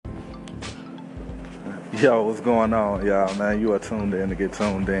Yo, what's going on, y'all, man? You are tuned in to get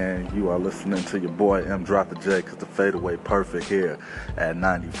tuned in. You are listening to your boy M Drop the J, cause the fadeaway perfect here at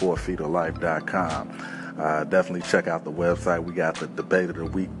 94feetoflife.com. Definitely check out the website. We got the debate of the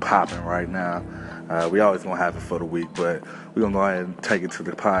week popping right now. We always gonna have it for the week, but we're gonna go ahead and take it to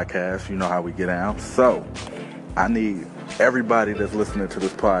the podcast. You know how we get down. So I need everybody that's listening to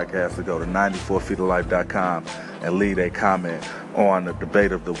this podcast to go to 94feetoflife.com and leave a comment on the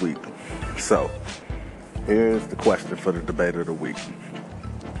debate of the week. So here's the question for the debate of the week.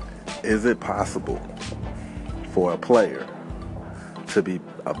 Is it possible for a player to be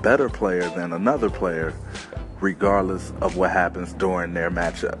a better player than another player regardless of what happens during their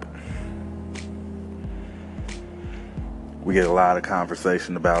matchup? We get a lot of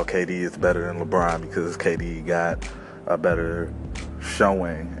conversation about KD is better than LeBron because KD got a better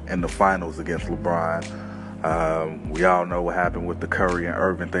showing in the finals against LeBron. We all know what happened with the Curry and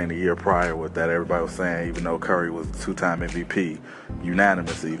Irving thing the year prior with that. Everybody was saying, even though Curry was a two-time MVP,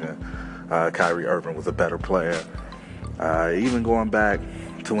 unanimous even, Kyrie Irving was a better player. Even going back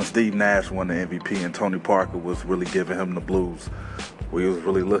to when Steve Nash won the MVP and Tony Parker was really giving him the blues, we was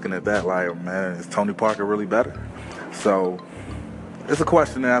really looking at that like, man, is Tony Parker really better? So it's a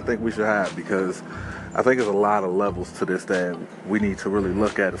question that I think we should have, because I think there's a lot of levels to this that we need to really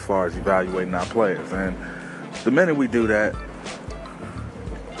look at as far as evaluating our players. And the minute we do that,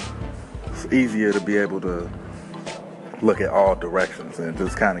 it's easier to be able to look at all directions and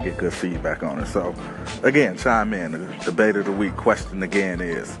just kind of get good feedback on it. So again, chime in. The debate of the week question again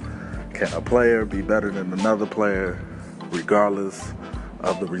is, can a player be better than another player regardless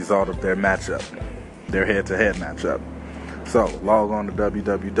of the result of their matchup, their head-to-head matchup? So log on to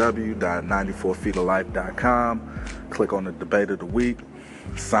www.94feetoflife.com, click on the debate of the week,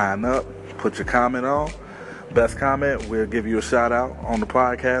 sign up, put your comment on. Best comment, we'll give you a shout out on the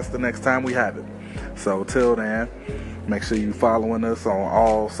podcast the next time we have it. So till then, make sure you following us on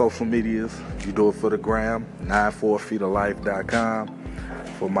all social medias. You do it for the gram, 94feetoflife.com.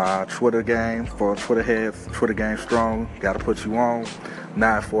 For my Twitter game, for Twitter heads, Twitter game strong, got to put you on,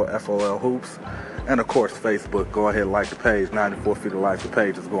 94FOL Hoops. And of course, Facebook, go ahead and like the page, 94 Feet of Life, the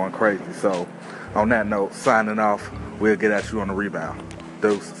page is going crazy. So on that note, signing off, we'll get at you on the rebound.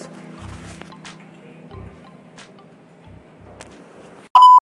 Deuces.